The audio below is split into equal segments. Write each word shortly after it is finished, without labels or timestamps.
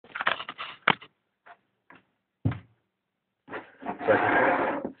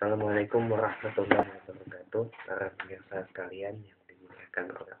Assalamualaikum warahmatullahi wabarakatuh. Para pemirsa sekalian yang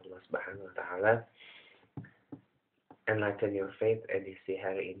dimuliakan oleh Allah Subhanahu wa taala. Enlighten Your Faith edisi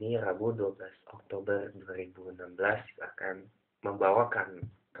hari ini Rabu 12 Oktober 2016 akan membawakan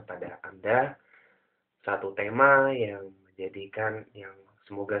kepada Anda satu tema yang menjadikan yang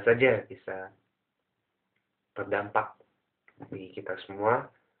semoga saja bisa berdampak bagi kita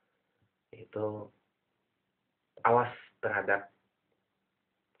semua, yaitu awas terhadap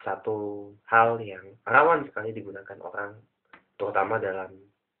satu hal yang rawan sekali digunakan orang, terutama dalam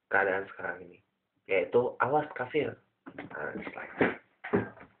keadaan sekarang ini, yaitu awas kafir.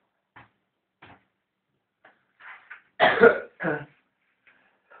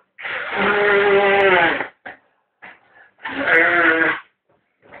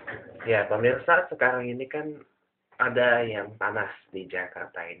 Ya, pemirsa, sekarang ini kan ada yang panas di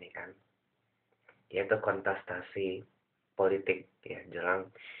Jakarta ini kan, yaitu kontestasi politik ya jelang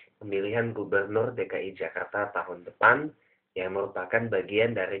pemilihan gubernur DKI Jakarta tahun depan yang merupakan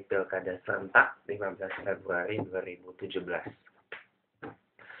bagian dari pilkada serentak 15 Februari 2017.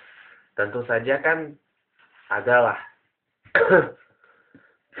 Tentu saja kan adalah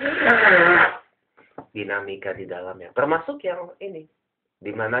dinamika di dalamnya, termasuk yang ini, di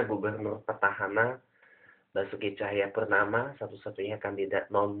mana gubernur petahana Basuki Cahayapurnama, satu-satunya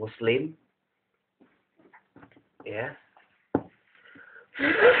kandidat non-Muslim, ya,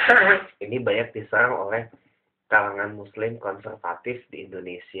 ini banyak diserang oleh kalangan Muslim konservatif di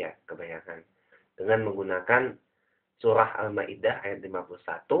Indonesia kebanyakan dengan menggunakan surah Al-Maidah ayat 51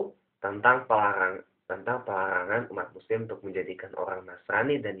 tentang pelarangan umat Muslim untuk menjadikan orang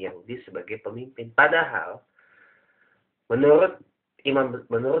Nasrani dan Yahudi sebagai pemimpin. Padahal menurut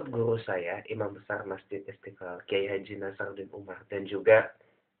guru saya, Imam Besar Masjid Istiqlal, Kiai Haji Nasaruddin Umar, dan juga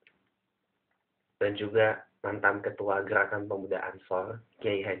mantan Ketua Gerakan Pemuda Ansor,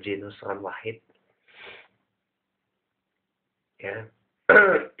 Kiai Haji Nusron Wahid, ya,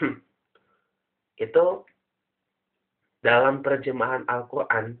 itu dalam terjemahan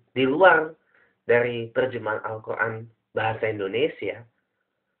Al-Quran, di luar dari terjemahan Al-Quran bahasa Indonesia,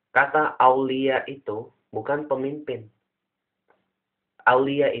 kata aulia itu bukan pemimpin.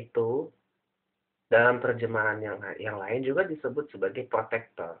 Aulia itu dalam terjemahan yang lain juga disebut sebagai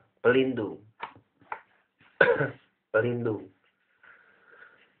protektor, pelindung. Pelindung.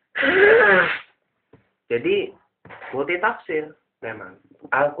 Jadi multitafsir memang.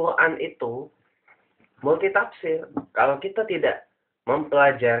 Al-Quran itu multitafsir. Kalau kita tidak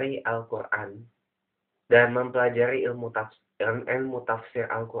mempelajari Al-Quran dan mempelajari ilmu tafsir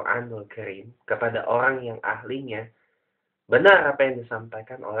Al-Quranul Karim kepada orang yang ahlinya, benar apa yang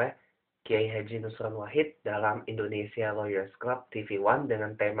disampaikan oleh Kiai Haji Nusron Wahid dalam Indonesia Lawyers Club TV One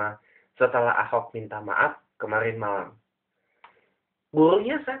dengan tema Setelah Ahok Minta Maaf kemarin malam.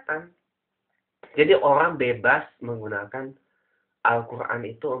 Gurunya setan. Jadi orang bebas menggunakan Al-Quran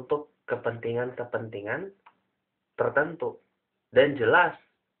itu untuk kepentingan-kepentingan tertentu. Dan jelas,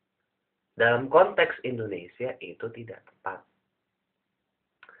 dalam konteks Indonesia itu tidak tepat.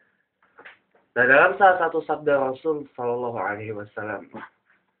 Nah, dalam salah satu sabda Rasul SAW,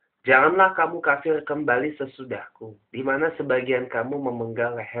 janganlah kamu kafir kembali sesudahku, di mana sebagian kamu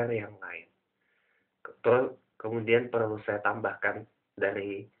memenggal leher yang lain. Kemudian perlu saya tambahkan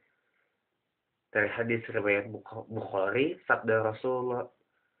dari hadis riwayat Bukhari, sabda Rasulullah,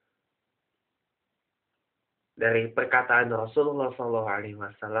 dari perkataan Rasulullah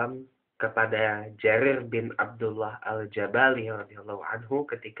SAW kepada Jarir bin Abdullah Al-Jabali radhiyallahu anhu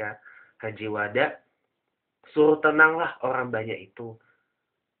ketika Haji Wada, suruh tenanglah orang banyak itu.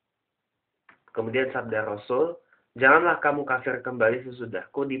 Kemudian sabda Rasul, janganlah kamu kafir kembali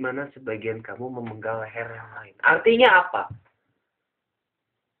sesudahku, di mana sebagian kamu memenggal leher yang lain. Artinya apa?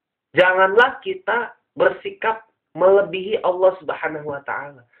 Janganlah kita bersikap melebihi Allah Subhanahu wa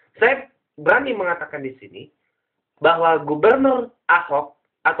taala. Saya berani mengatakan di sini bahwa Gubernur Ahok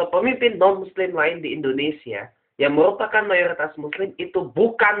atau pemimpin non-muslim lain di Indonesia yang merupakan mayoritas muslim itu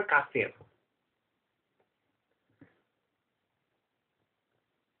bukan kafir.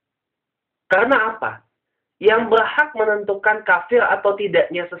 Karena apa? Yang berhak menentukan kafir atau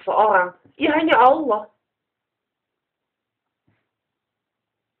tidaknya seseorang, ya hanya Allah.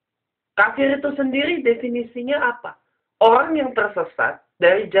 Kafir itu sendiri definisinya apa? Orang yang tersesat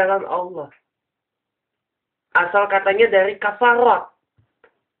dari jalan Allah. Asal katanya dari kafarat.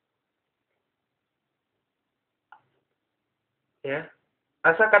 Ya.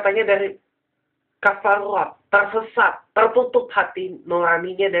 Asal katanya dari kafarat, tersesat, tertutup hati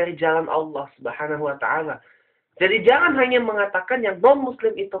nuraninya dari jalan Allah Subhanahu wa taala. Jadi jangan hanya mengatakan yang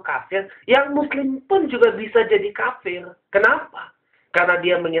non-muslim itu kafir, yang muslim pun juga bisa jadi kafir. Kenapa? Karena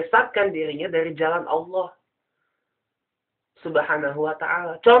dia menyesatkan dirinya dari jalan Allah Subhanahu wa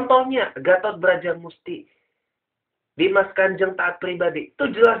ta'ala. Contohnya, Gatot Brajamusti, Dimas Kanjeng taat pribadi.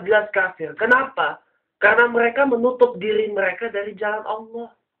 Itu jelas-jelas kafir. Kenapa? Karena mereka menutup diri mereka dari jalan Allah.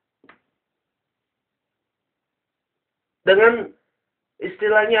 Dengan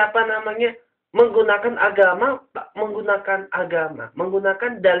istilahnya apa namanya? Menggunakan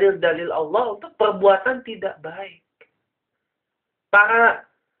dalil-dalil Allah untuk perbuatan tidak baik. Para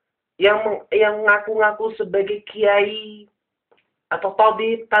yang ngaku-ngaku sebagai kiai atau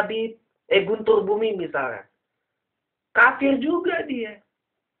tabib, guntur bumi misalnya. Kafir juga dia.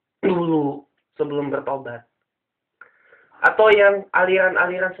 Dulu sebelum bertobat. Atau yang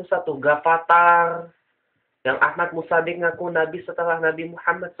aliran-aliran sesat tuh, Gafatar, yang Ahmad Musadik ngaku Nabi setelah Nabi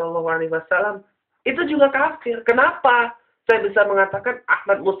Muhammad SAW, itu juga kafir. Kenapa saya bisa mengatakan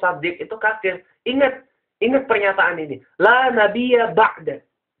Ahmad Musadik itu kafir? Ingat pernyataan ini. La nabiyya ba'da.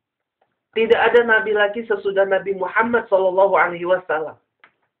 Tidak ada nabi lagi sesudah Nabi Muhammad SAW.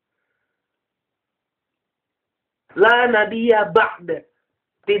 La nabiyya ba'da.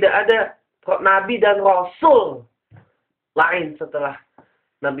 Tidak ada nabi dan rasul lain setelah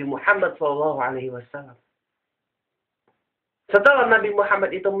Nabi Muhammad SAW. Setelah Nabi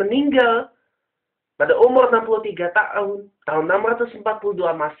Muhammad itu meninggal pada umur 63 tahun 642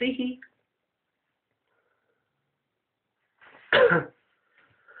 Masehi,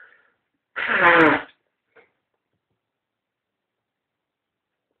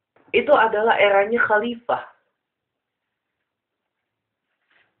 itu adalah eranya khalifah.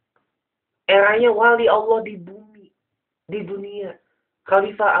 Eranya wali Allah di bumi, di dunia.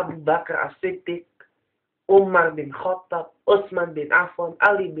 Khalifah Abu Bakar As-Siddiq, Umar bin Khattab, Utsman bin Affan,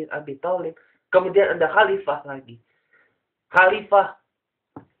 Ali bin Abi Thalib. Kemudian ada khalifah lagi. Khalifah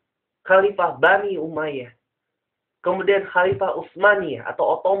Bani Umayyah. Kemudian khalifah Utsmaniyah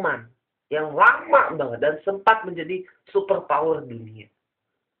atau Ottoman. Yang lama banget dan sempat menjadi superpower dunia.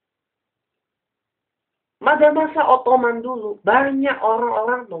 Pada masa Ottoman dulu, banyak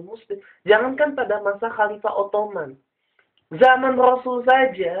orang-orang non-muslim. Jangankan pada masa khalifah Ottoman. Zaman Rasul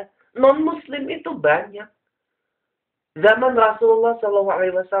saja, non-muslim itu banyak. Zaman Rasulullah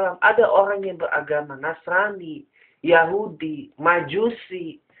SAW ada orang yang beragama Nasrani, Yahudi,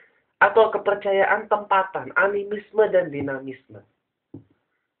 Majusi, atau kepercayaan tempatan, animisme dan dinamisme.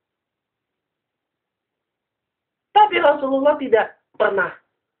 Tapi Rasulullah tidak pernah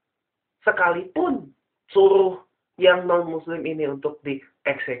sekalipun suruh yang non-muslim ini untuk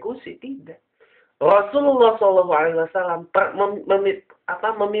dieksekusi, tidak. Rasulullah SAW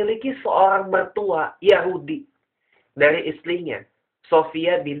memiliki seorang mertua Yahudi dari istrinya,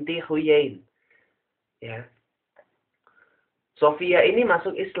 Sofia binti Huyain. Ya. Sofia ini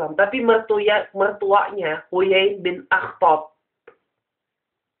masuk Islam, tapi mertuanya Huyain bin Akhtab.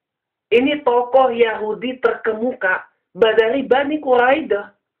 Ini tokoh Yahudi terkemuka dari Bani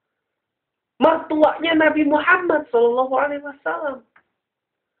Quraidah. Mertuanya Nabi Muhammad SAW.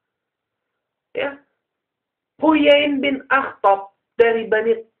 Ya. Huyain bin Akhtab dari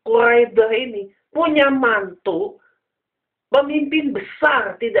Bani Quraidah ini punya mantu pemimpin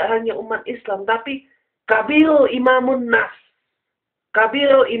besar, tidak hanya umat Islam, tapi Kabirul Imamun Nas,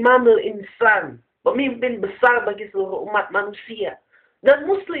 Kabirul Imamul Insan, pemimpin besar bagi seluruh umat manusia dan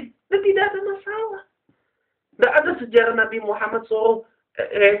Muslim, dan tidak ada masalah. Tidak ada sejarah Nabi Muhammad suruh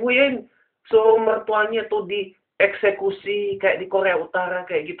mertuanya tuh dieksekusi kayak di Korea Utara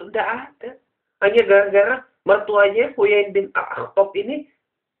kayak gitu, tidak ada. Hanya gara-gara mertuanya Huyain bin Akhtab ini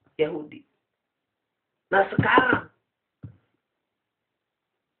Yahudi. Nah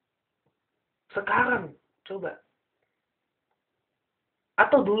sekarang coba.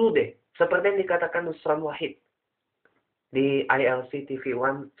 Atau dulu deh, seperti yang dikatakan Nusran Wahid di ILC TV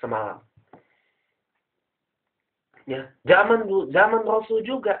One semalam. Ya, zaman Rasul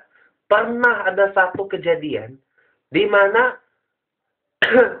juga pernah ada satu kejadian di mana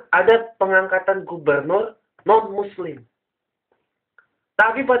ada pengangkatan gubernur non-muslim.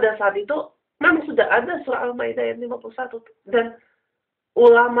 Tapi pada saat itu memang sudah ada surah Al-Maidah ayat 51 dan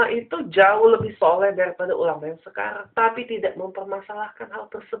ulama itu jauh lebih soleh daripada ulama yang sekarang. Tapi tidak mempermasalahkan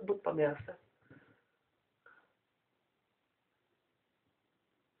hal tersebut, pemirsa.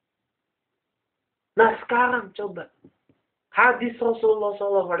 Nah sekarang coba. Hadis Rasulullah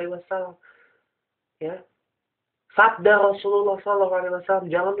SAW. Ya. Sabda Rasulullah SAW.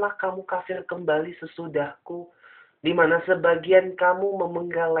 Janganlah kamu kafir kembali sesudahku. Di mana sebagian kamu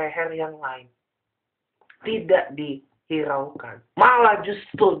memenggal leher yang lain. Tidak hiraukan, malah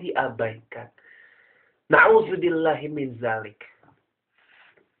justru diabaikan. Na'udzubillahi min zalik.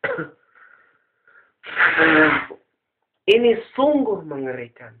 Ini sungguh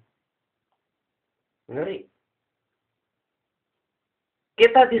mengerikan. Ngeri.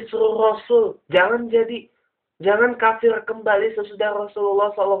 Kita disuruh Rasul, jangan kafir kembali sesudah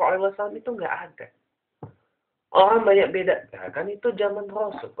Rasulullah SAW, itu nggak ada. Orang banyak beda. Nah, kan itu zaman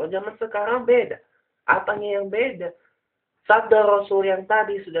Rasul. Kalau zaman sekarang beda. Apanya yang beda? Sabda Rasul yang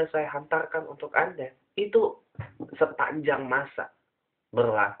tadi sudah saya hantarkan untuk Anda. Itu sepanjang masa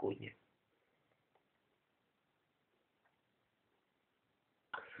berlakunya.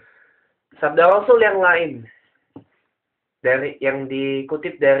 Sabda Rasul yang lain. Yang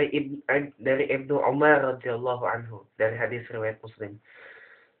dikutip dari Ibnu Umar radhiyallahu anhu. Dari hadis riwayat Muslim.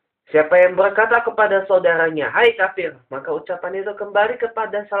 Siapa yang berkata kepada saudaranya, "Hai kafir," maka ucapan itu kembali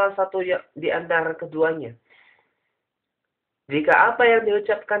kepada salah satu di antara keduanya. Jika apa yang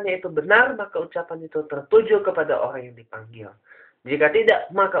diucapkannya itu benar, maka ucapan itu tertuju kepada orang yang dipanggil. Jika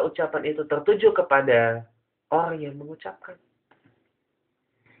tidak, maka ucapan itu tertuju kepada orang yang mengucapkan.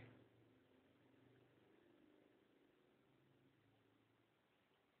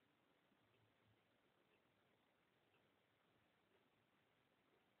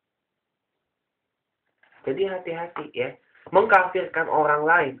 Jadi hati-hati ya. Mengkafirkan orang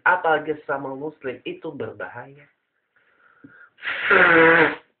lain, apalagi sesama muslim, itu berbahaya.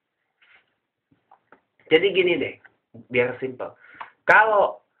 Jadi gini deh, biar simpel.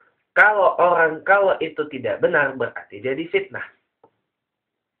 Kalau itu tidak benar, berarti jadi fitnah.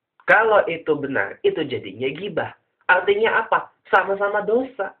 Kalau itu benar, itu jadinya gibah. Artinya apa? Sama-sama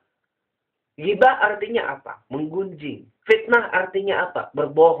dosa. Gibah artinya apa? Menggunjing. Fitnah artinya apa?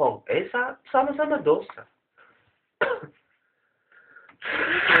 Berbohong. Sama-sama dosa.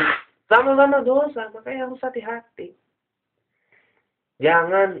 Sama-sama dosa, makanya harus hati-hati.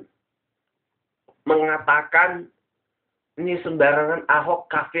 Jangan mengatakan ini sembarangan Ahok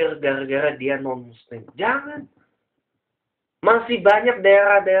kafir gara-gara dia non-muslim. Jangan. Masih banyak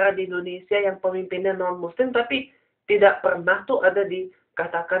daerah-daerah di Indonesia yang pemimpinnya non-muslim, tapi tidak pernah tuh ada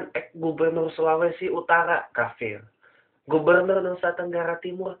dikatakan gubernur Sulawesi Utara kafir. Gubernur Nusa Tenggara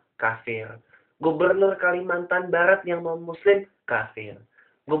Timur kafir. Gubernur Kalimantan Barat yang non-muslim kafir.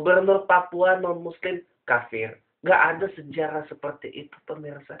 Gubernur Papua non-muslim kafir. Gak ada sejarah seperti itu,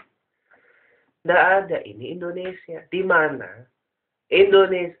 pemirsa. Gak ada. Ini Indonesia. Di mana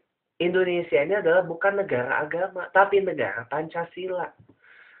Indonesia ini adalah bukan negara agama, tapi negara Pancasila.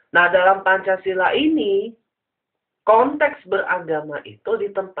 Nah, dalam Pancasila ini, konteks beragama itu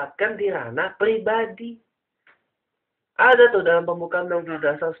ditempatkan di ranah pribadi. Ada tuh dalam pembukaan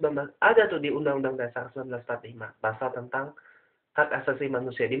Undang-Undang Dasar 19, ada tuh di Undang-Undang Dasar 1945, pasal tentang hak asasi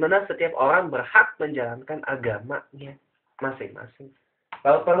manusia, di mana setiap orang berhak menjalankan agamanya masing-masing.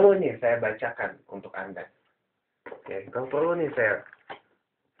 Kalau perlu nih saya bacakan untuk Anda. Oke, kalau perlu nih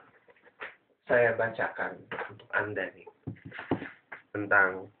saya bacakan untuk Anda nih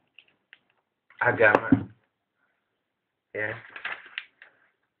tentang agama. Ya.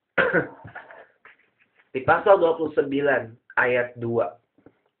 Di pasal 29 ayat 2.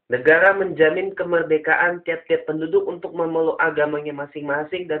 Negara menjamin kemerdekaan tiap-tiap penduduk untuk memeluk agamanya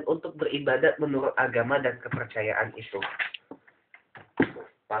masing-masing dan untuk beribadat menurut agama dan kepercayaan itu.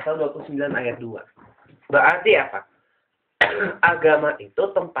 Pasal 29 ayat 2. Berarti apa? Agama itu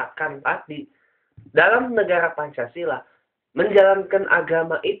tempatkanlah di dalam negara Pancasila. Menjalankan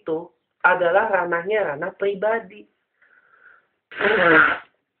agama itu adalah ranahnya ranah pribadi.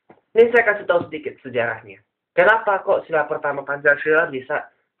 Ini saya kasih tahu sedikit sejarahnya. Kenapa kok sila pertama Pancasila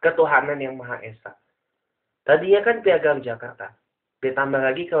bisa ketuhanan yang Maha Esa? Tadinya kan Piagam Jakarta. Ditambah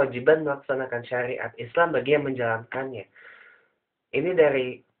lagi kewajiban melaksanakan syariat Islam bagi yang menjalankannya. Ini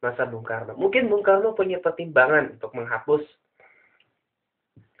dari masa Bung Karno. Mungkin Bung Karno punya pertimbangan untuk menghapus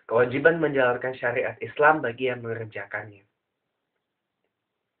kewajiban menjalankan syariat Islam bagi yang mengerjakannya.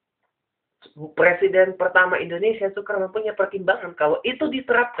 Presiden pertama Indonesia, Soekarno, punya pertimbangan kalau itu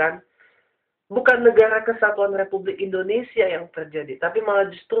diterapkan, bukan negara kesatuan Republik Indonesia yang terjadi, tapi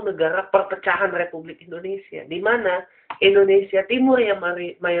malah justru negara perpecahan Republik Indonesia, di mana Indonesia Timur yang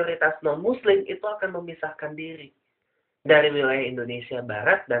mayoritas non-Muslim itu akan memisahkan diri dari wilayah Indonesia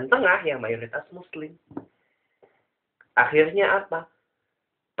Barat dan Tengah yang mayoritas Muslim. Akhirnya apa?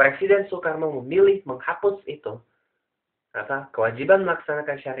 Presiden Soekarno memilih menghapus itu. Kewajiban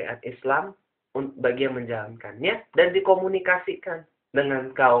melaksanakan syariat Islam bagi yang menjalankannya dan dikomunikasikan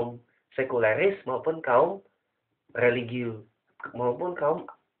dengan kaum sekuleris maupun kaum religius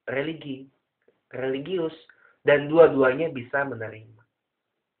religius dan dua-duanya bisa menerima.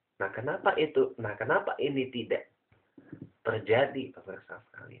 Nah, kenapa itu? Nah, kenapa ini tidak terjadi, pemirsa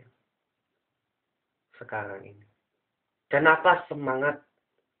sekalian? Sekarang ini. Kenapa semangat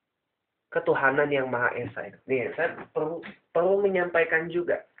ketuhanan yang Maha Esa. Nih, saya perlu menyampaikan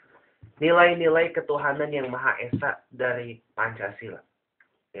juga nilai-nilai ketuhanan yang Maha Esa dari Pancasila.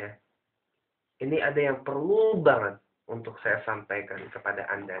 Ya. Ini ada yang perlu banget untuk saya sampaikan kepada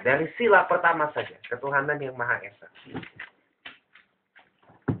Anda. Dari sila pertama saja, ketuhanan yang Maha Esa.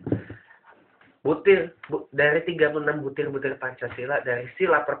 Dari 36 butir-butir Pancasila, dari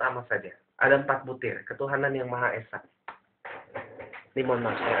sila pertama saja. Ada 4 butir, ketuhanan yang Maha Esa. Ini mohon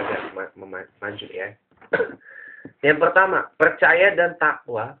maaf, saya agak maju ya. Yang pertama, percaya dan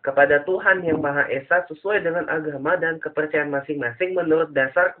takwa kepada Tuhan yang Maha Esa sesuai dengan agama dan kepercayaan masing-masing menurut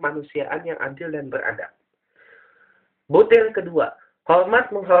dasar kemanusiaan yang adil dan beradab. Butir kedua, hormat,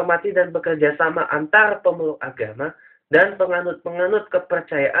 menghormati dan bekerja sama antar pemeluk agama dan penganut-penganut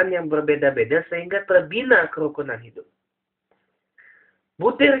kepercayaan yang berbeda-beda sehingga terbina kerukunan hidup.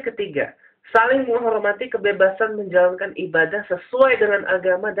 Butir ketiga, saling menghormati kebebasan menjalankan ibadah sesuai dengan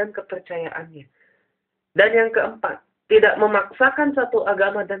agama dan kepercayaannya. Dan yang keempat, tidak memaksakan satu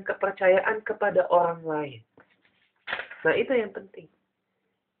agama dan kepercayaan kepada orang lain. Nah, itu yang penting.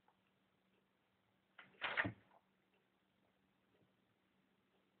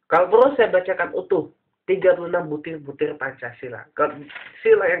 Kalau perlu saya bacakan utuh 36 butir-butir Pancasila.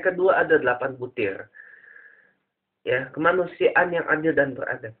 Sila yang kedua ada 8 butir. Ya, kemanusiaan yang adil dan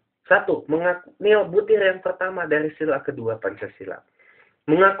beradab. 1. Butir yang pertama dari sila kedua Pancasila.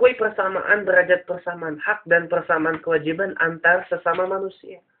 Mengakui persamaan derajat persamaan hak dan persamaan kewajiban antar sesama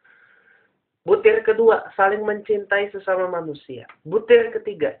manusia. Butir kedua, saling mencintai sesama manusia. Butir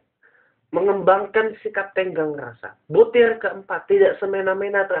ketiga, mengembangkan sikap tenggang rasa. Butir keempat, tidak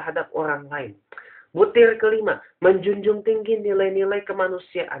semena-mena terhadap orang lain. Butir kelima, menjunjung tinggi nilai-nilai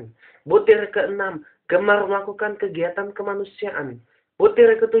kemanusiaan. Butir keenam, gemar melakukan kegiatan kemanusiaan.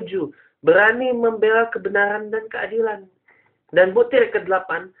 Butir ketujuh, berani membela kebenaran dan keadilan. Dan butir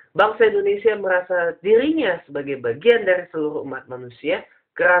ke-8, bangsa Indonesia merasa dirinya sebagai bagian dari seluruh umat manusia,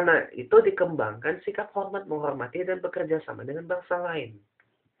 karena itu dikembangkan sikap hormat, menghormati, dan bekerja sama dengan bangsa lain.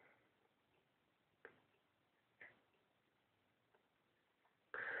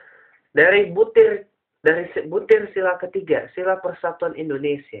 Dari butir sila ketiga, sila persatuan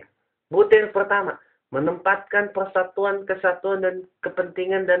Indonesia. Butir pertama, menempatkan persatuan, kesatuan, dan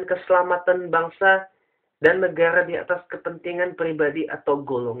kepentingan dan keselamatan bangsa dan negara di atas kepentingan pribadi atau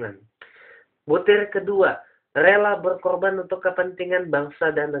golongan. Butir kedua, rela berkorban untuk kepentingan bangsa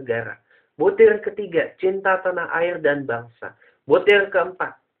dan negara. Butir ketiga, cinta tanah air dan bangsa. Butir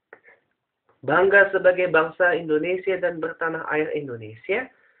keempat, bangga sebagai bangsa Indonesia dan bertanah air Indonesia.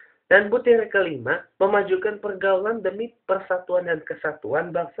 Dan butir kelima, memajukan pergaulan demi persatuan dan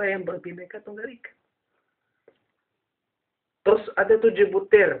kesatuan bangsa yang berbineka tunggal ika. Terus ada 7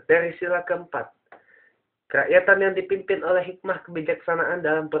 butir dari sila keempat. Kerakyatan yang dipimpin oleh hikmah kebijaksanaan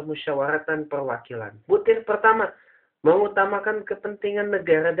dalam permusyawaratan perwakilan. Butir pertama, mengutamakan kepentingan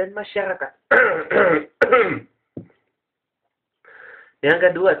negara dan masyarakat. Yang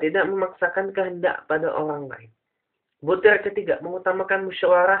kedua, tidak memaksakan kehendak pada orang lain. Butir ketiga, mengutamakan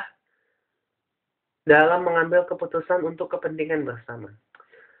musyawarah dalam mengambil keputusan untuk kepentingan bersama.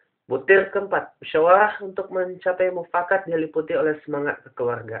 Butir keempat, musyawarah untuk mencapai mufakat diliputi oleh semangat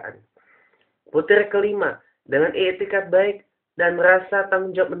kekeluargaan. Butir kelima, dengan etikat baik dan merasa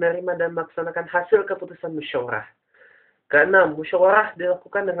tanggung jawab menerima dan melaksanakan hasil keputusan musyawarah. Keenam, musyawarah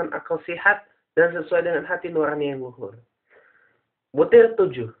dilakukan dengan akal sehat dan sesuai dengan hati nurani yang luhur. Butir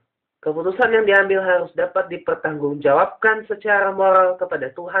 7, keputusan yang diambil harus dapat dipertanggungjawabkan secara moral kepada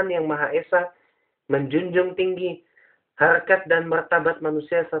Tuhan yang Maha Esa, menjunjung tinggi harkat dan martabat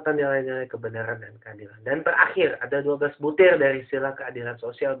manusia serta nilai-nilai kebenaran dan keadilan. Dan terakhir, ada 12 butir dari sila keadilan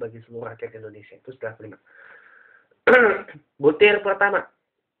sosial bagi seluruh rakyat Indonesia. Itu setelah kelima. Butir pertama,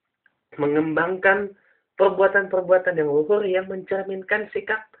 mengembangkan perbuatan-perbuatan yang luhur yang mencerminkan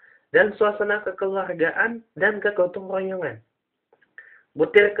sikap dan suasana kekeluargaan dan kegotong royongan.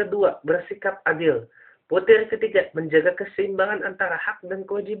 Butir kedua, bersikap adil. Butir ketiga, menjaga keseimbangan antara hak dan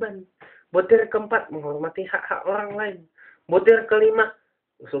kewajiban. Butir keempat, menghormati hak-hak orang lain. Butir kelima,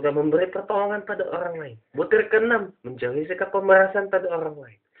 suka memberi pertolongan pada orang lain. Butir keenam, menjauhi sikap pembalasan pada orang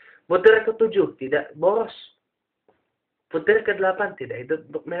lain. Butir ketujuh, tidak boros. Butir ke-8,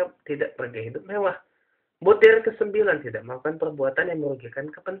 tidak pergi hidup mewah. Butir ke-9, tidak melakukan perbuatan yang merugikan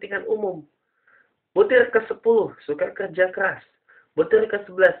kepentingan umum. Butir ke-10, suka kerja keras. Butir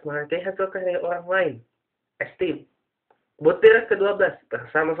ke-11, menghargai hasil karya orang lain. Esteem. Butir ke-12,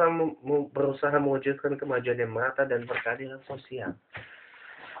 bersama-sama berusaha mewujudkan kemajuan yang merata dan berkeadilan sosial.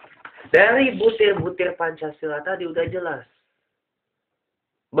 Dari butir-butir Pancasila tadi udah jelas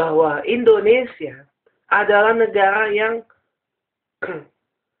bahwa Indonesia adalah negara yang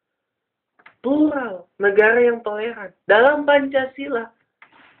plural, negara yang toleran. Dalam Pancasila,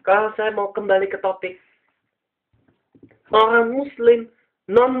 kalau saya mau kembali ke topik, orang Muslim,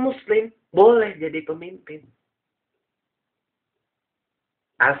 non-Muslim, boleh jadi pemimpin.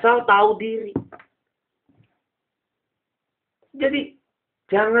 Asal tahu diri. Jadi,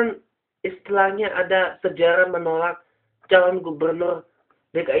 jangan istilahnya ada sejarah menolak calon gubernur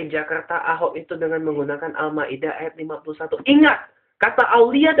DKI Jakarta Ahok itu dengan menggunakan Al-Maidah ayat 51. Ingat, kata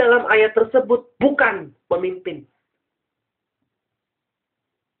aulia dalam ayat tersebut bukan pemimpin.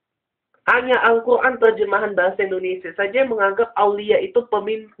 Hanya Al-Quran terjemahan bahasa Indonesia saja menganggap aulia itu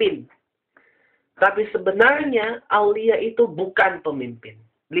pemimpin. Tapi sebenarnya aulia itu bukan pemimpin.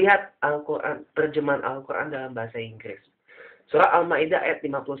 Lihat Al-Quran, terjemahan Al-Quran dalam bahasa Inggris. Surah Al-Maidah ayat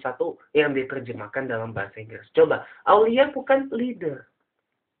 51 yang diterjemahkan dalam bahasa Inggris. Coba, aulia bukan leader.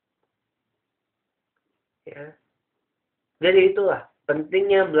 Ya. Jadi itulah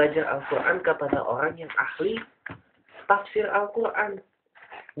pentingnya belajar Al-Quran kepada orang yang ahli tafsir Al-Quran.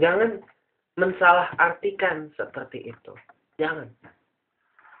 Jangan mensalahartikan seperti itu. Jangan.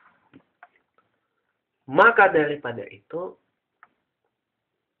 Maka daripada itu,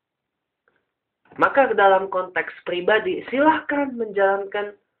 maka dalam konteks pribadi, silahkan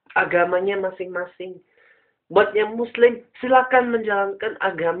menjalankan agamanya masing-masing. Buat yang Muslim, silahkan menjalankan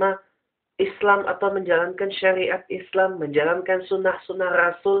agama Islam atau menjalankan syariat Islam, menjalankan sunnah-sunnah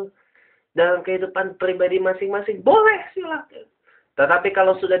Rasul dalam kehidupan pribadi masing-masing. Boleh, silakan. Tetapi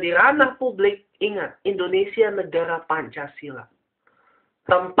kalau sudah di ranah publik, ingat, Indonesia negara Pancasila.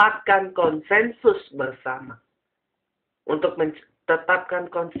 Tempatkan konsensus bersama. Untuk tetapkan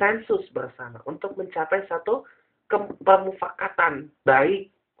konsensus bersama. Untuk mencapai satu pemufakatan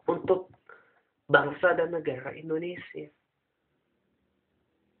baik untuk bangsa dan negara Indonesia.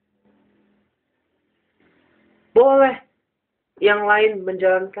 Boleh yang lain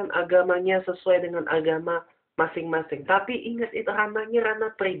menjalankan agamanya sesuai dengan agama masing-masing. Tapi ingat, itu ranahnya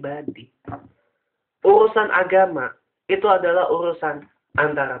ranah pribadi. Urusan agama itu adalah urusan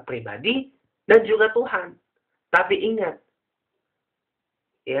antara pribadi dan juga Tuhan. Tapi ingat,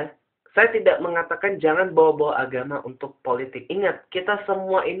 ya, saya tidak mengatakan jangan bawa-bawa agama untuk politik. Ingat, kita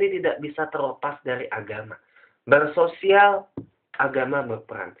semua ini tidak bisa terlepas dari agama. Bersosial, agama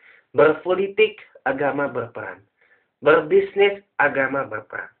berperan. Berpolitik, agama berperan. Berbisnis, agama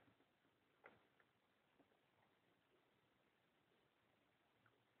berperan.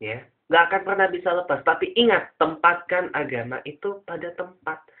 Ya, nggak akan pernah bisa lepas. Tapi ingat, tempatkan agama itu pada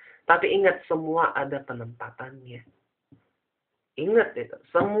tempat. Tapi ingat, semua ada penempatannya. Ingat itu,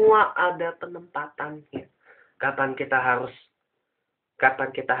 semua ada penempatannya. Kapan kita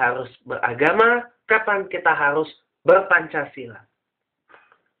harus beragama, kapan kita harus berpancasila.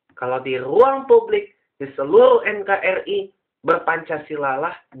 Kalau di ruang publik, di seluruh NKRI,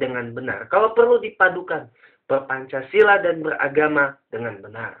 berpancasilalah dengan benar. Kalau perlu dipadukan, berpancasila dan beragama dengan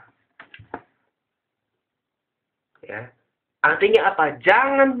benar. Ya. Artinya apa?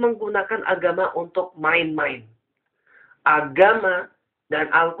 Jangan menggunakan agama untuk main-main. Agama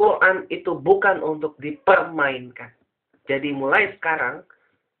dan Al-Quran itu bukan untuk dipermainkan. Jadi mulai sekarang,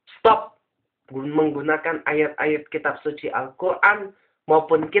 stop menggunakan ayat-ayat kitab suci Al-Quran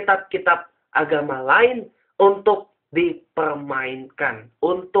maupun kitab-kitab agama lain untuk dipermainkan,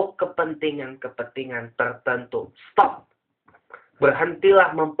 untuk kepentingan-kepentingan tertentu. Stop.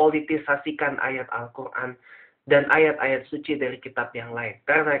 Berhentilah mempolitisasikan ayat Al-Quran dan ayat-ayat suci dari kitab yang lain.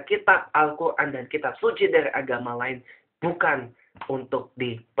 Karena kitab Al-Quran dan kitab suci dari agama lain bukan untuk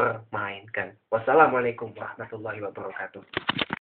dipermainkan. Wassalamualaikum warahmatullahi wabarakatuh.